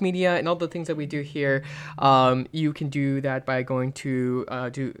support Doof Media and all the things that we do here, you can do that by going to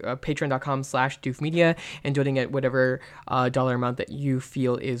patreon.com/Doof Media and donating at whatever dollar amount that you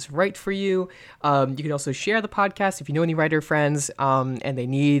feel is right for you. You can also share the podcast if you know any writer friends and they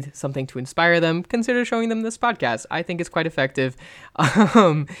need something to inspire them. Consider showing them this podcast. I think it's quite effective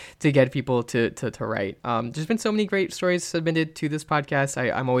to get people to write. There's been so many great stories submitted to this podcast.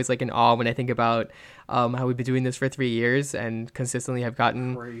 I'm always like in awe when I think about how we've been doing this for 3 years and consistently have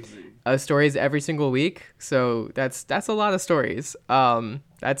gotten stories every single week. So that's a lot of stories.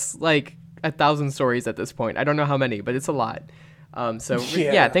 That's like 1,000 stories at this point. I don't know how many, but it's a lot.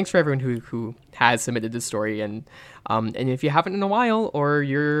 Yeah, thanks for everyone who has submitted this story, and if you haven't in a while, or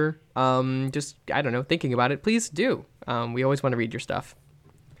you're just, I don't know, thinking about it, please do. We always want to read your stuff.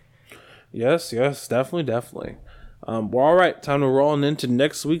 Yes, definitely. Well, all right, time to roll into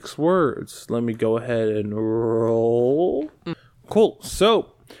next week's words. Let me go ahead and roll. Cool.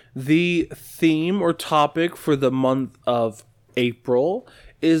 So, the theme or topic for the month of April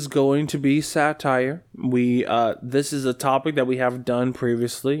is going to be satire. This is a topic that we have done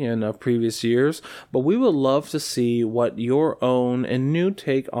previously in previous years, but we would love to see what your own and new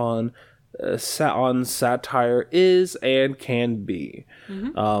take on satire is and can be.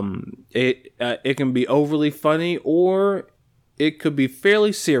 It can be overly funny, or it could be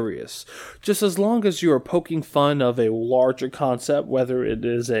fairly serious, just as long as you are poking fun of a larger concept, whether it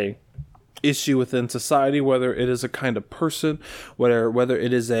is a issue within society, whether it is a kind of person, whether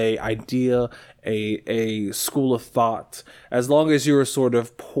it is a idea, a school of thought. As long as you are sort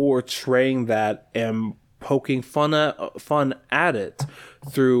of portraying that and poking fun at it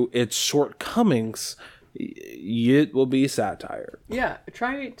through its shortcomings, it will be satire. Yeah,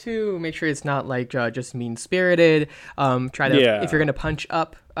 try to make sure it's not like just mean-spirited. If you're gonna punch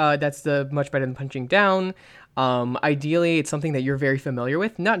up, that's much better than punching down. Ideally, it's something that you're very familiar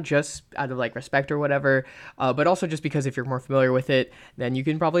with, not just out of like respect or whatever, but also just because if you're more familiar with it, then you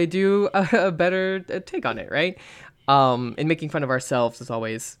can probably do a better take on it, right? And making fun of ourselves is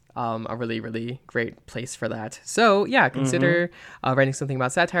always a really, really great place for that. So yeah, consider writing something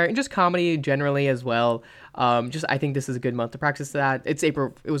about satire and just comedy generally as well. I think this is a good month to practice that. It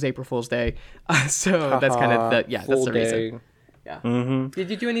was April Fool's Day, so that's kind of that's the reason. Yeah. Did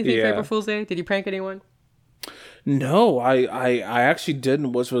you do anything for April Fool's Day? Did you prank anyone? No, I actually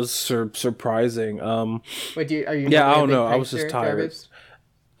didn't, which was surprising. Wait, are you? Yeah, I don't know. I was just tired.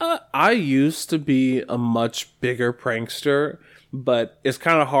 I used to be a much bigger prankster, but it's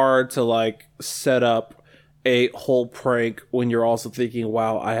kind of hard to like set up a whole prank when you're also thinking,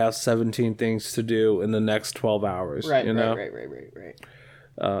 "Wow, I have 17 things to do in the next 12 hours." Right.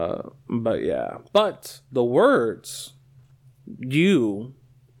 But yeah, but the words you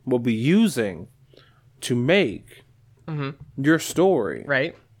will be using to make your story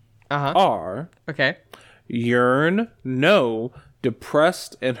are okay. Yearn, no,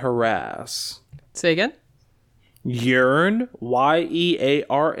 depressed, and harass. Say again. Yearn,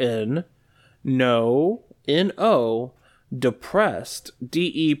 YEARN, no, NO, depressed,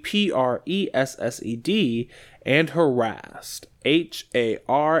 DEPRESSED, and harassed,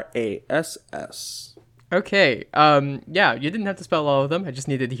 HARASS. Okay. Yeah, you didn't have to spell all of them. I just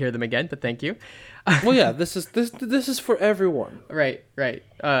needed to hear them again, but thank you. Well, yeah, this is for everyone. Right.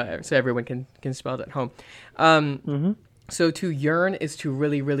 So everyone can spell it at home. So to yearn is to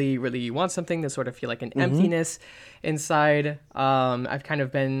really, really, really want something, to sort of feel like an emptiness inside. I've kind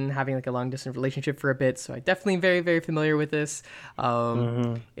of been having like a long distance relationship for a bit, so I'm definitely very, very familiar with this.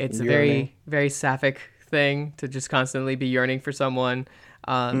 It's a very, very sapphic thing to just constantly be yearning for someone.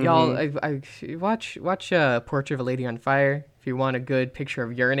 Y'all, I watch Portrait of a Lady on Fire if you want a good picture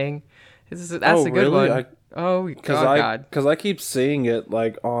of yearning. That's a good one. God, because I keep seeing it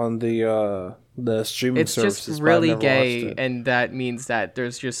like on the streaming services. It's just really gay, and that means that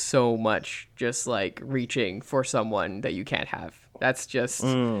there's just so much just like reaching for someone that you can't have. That's just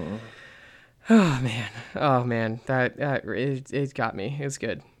oh man, that it got me. It's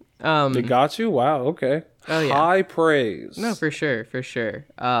good. It got you? Wow. Okay. Oh yeah. High praise. No, for sure.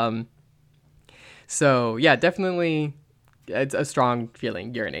 So yeah, definitely. It's a strong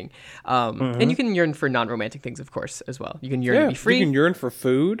feeling, yearning. And you can yearn for non-romantic things, of course, as well. You can yearn to be free. You can yearn for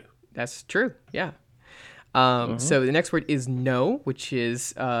food. That's true, yeah. So the next word is no, which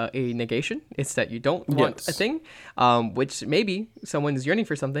is a negation. It's that you don't want a thing, which maybe someone is yearning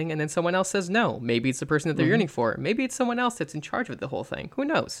for something and then someone else says no. Maybe it's the person that they're yearning for. Maybe it's someone else that's in charge of the whole thing. Who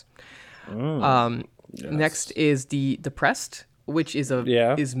knows? Next is the depressed, which is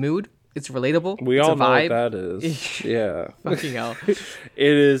is mood. It's relatable. We it's all a know vibe. what that is. Yeah. Fucking hell. It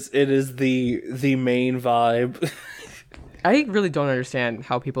is the main vibe. I really don't understand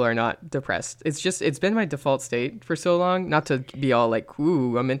how people are not depressed. It's been my default state for so long. Not to be all like,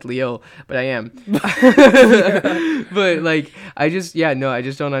 ooh, I'm mentally ill, but I am. But like, I just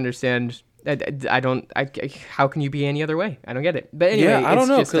don't understand. How can you be any other way? I don't get it. But anyway, Yeah, I don't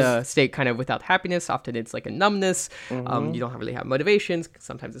know, just a state kind of without happiness. Often it's like a numbness. You don't really have motivations.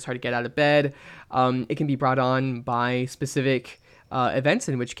 Sometimes it's hard to get out of bed. It can be brought on by specific events,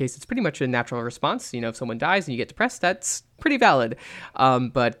 in which case it's pretty much a natural response. If someone dies and you get depressed, that's pretty valid.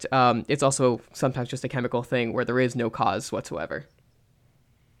 But it's also sometimes just a chemical thing where there is no cause whatsoever.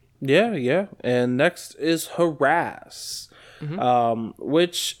 Yeah. And next is harass,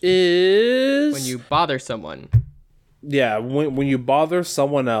 which is When you bother someone. Yeah, when you bother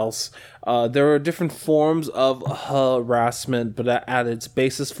someone else, there are different forms of harassment, but at its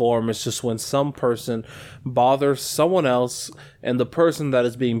basis form, it's just when some person bothers someone else, and the person that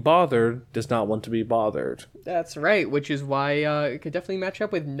is being bothered does not want to be bothered. That's right, which is why it could definitely match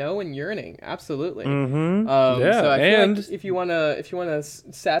up with no and yearning. Absolutely. Yeah, so I feel and like if you wanna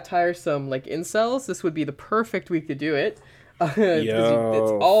satire some like incels, this would be the perfect week to do it. 'Cause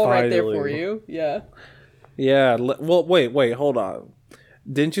it's all right there for finally. you. Yeah. Yeah, well, wait, hold on.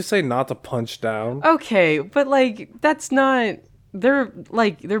 Didn't you say not to punch down? Okay, but like that's not. They're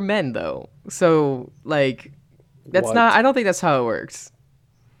men though, so like that's What? not. I don't think that's how it works.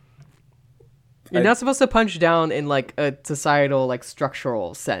 You're not supposed to punch down in like a societal like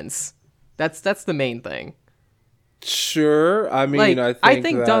structural sense. That's the main thing. Sure, I mean, I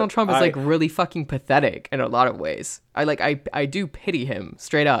think that Donald Trump is like really fucking pathetic in a lot of ways. I do pity him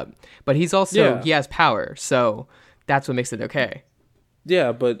straight up, but he's also Yeah. he has power, so that's what makes it okay.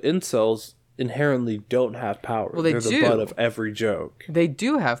 Yeah, but incels inherently don't have power. Well, they They're do. the butt of every joke. They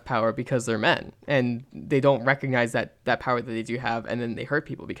do have power because they're men, and they don't recognize that power that they do have, and then they hurt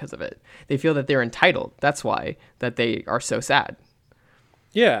people because of it. They feel that they're entitled. That's why that they are so sad.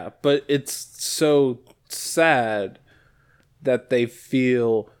 Yeah, but it's so sad that they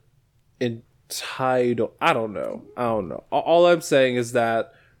feel entitled. I don't know. All I'm saying is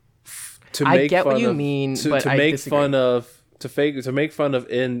that to I make get fun what you of, mean, to, but to I make disagree. fun of to make fun of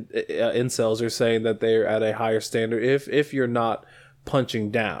incels are saying that they're at a higher standard. If you're not punching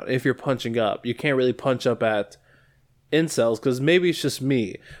down, if you're punching up, you can't really punch up at incels because maybe it's just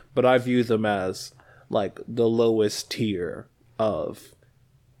me, but I view them as like the lowest tier of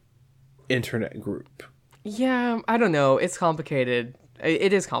internet group. Yeah, I don't know. It's complicated.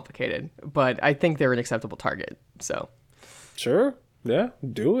 It is complicated, but I think they're an acceptable target. So Sure, yeah,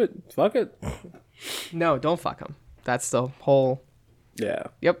 do it. Fuck it. no, don't fuck them. That's the whole. Yeah.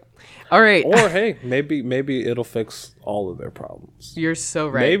 Yep. All right. Or hey, maybe it'll fix all of their problems. You're so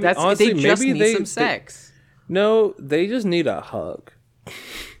right. Maybe- That's honestly, they just maybe need some sex. No, they just need a hug.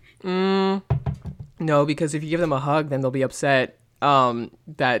 No, because if you give them a hug, then they'll be upset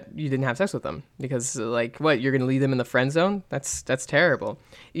that you didn't have sex with them. Because like, what, you're gonna leave them in the friend zone? That's terrible.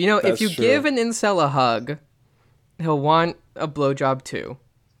 If That's you true. give an incel a hug, he'll want a blowjob too.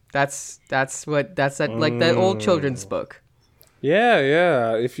 That's like that old children's book.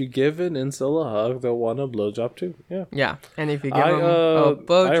 Yeah. If you give an incel a hug, they'll want a blowjob too. Yeah. Yeah, and if you give I them a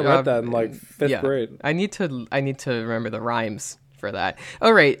blowjob, read that in like fifth grade. I need to remember the rhymes for that.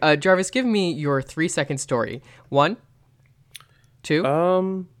 All right, Jarvis, give me your 3-second story. 1,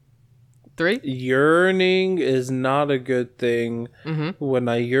 2, 3. Yearning is not a good thing. Mm-hmm. When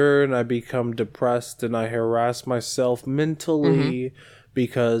I yearn, I become depressed and I harass myself mentally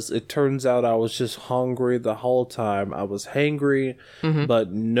because it turns out I was just hungry the whole time. I was hangry,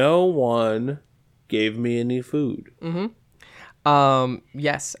 but no one gave me any food. Yes,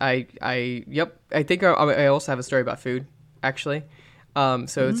 yep. I think I also have a story about food, actually.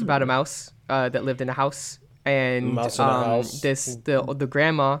 So it's about a mouse that lived in a house, and Mouse in a house. the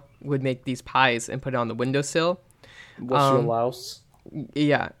grandma would make these pies and put it on the windowsill. What's your louse?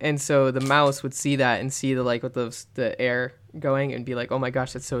 Yeah, and so the mouse would see that and see the air going and be like, "Oh my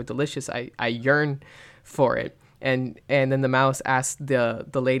gosh, that's so delicious! I yearn for it." And then the mouse asked the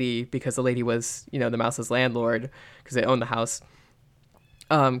lady, because the lady was the mouse's landlord because they owned the house.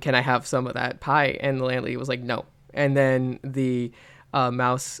 Can I have some of that pie? And the landlady was like, no. And then the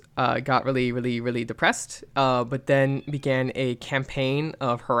mouse got really, really, really depressed, but then began a campaign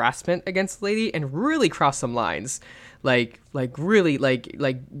of harassment against the lady and really crossed some lines, like really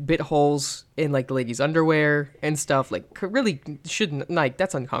bit holes in like the lady's underwear and stuff. Like really shouldn't, like,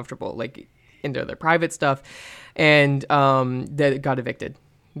 that's uncomfortable, like into their private stuff, and they got evicted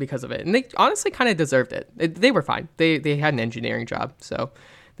because of it. And they honestly kind of deserved it. They were fine. They had an engineering job, so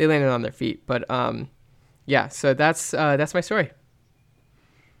they landed on their feet. But yeah, so that's my story.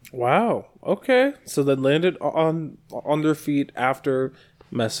 Wow. Okay. So they landed on their feet after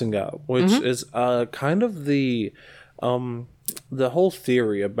messing up, which is kind of the whole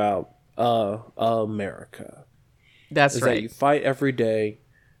theory about America. That's is right. that you fight every day,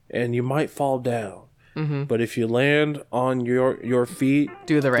 and you might fall down. But if you land on your feet,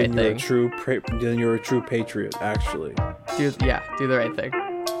 Do the right then thing. then you're a true patriot. Actually, Do the right thing.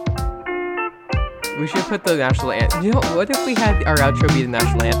 We should put the national anthem. You know, what if we had our outro be the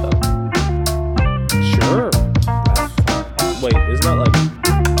national anthem? sure. Wait, isn't that like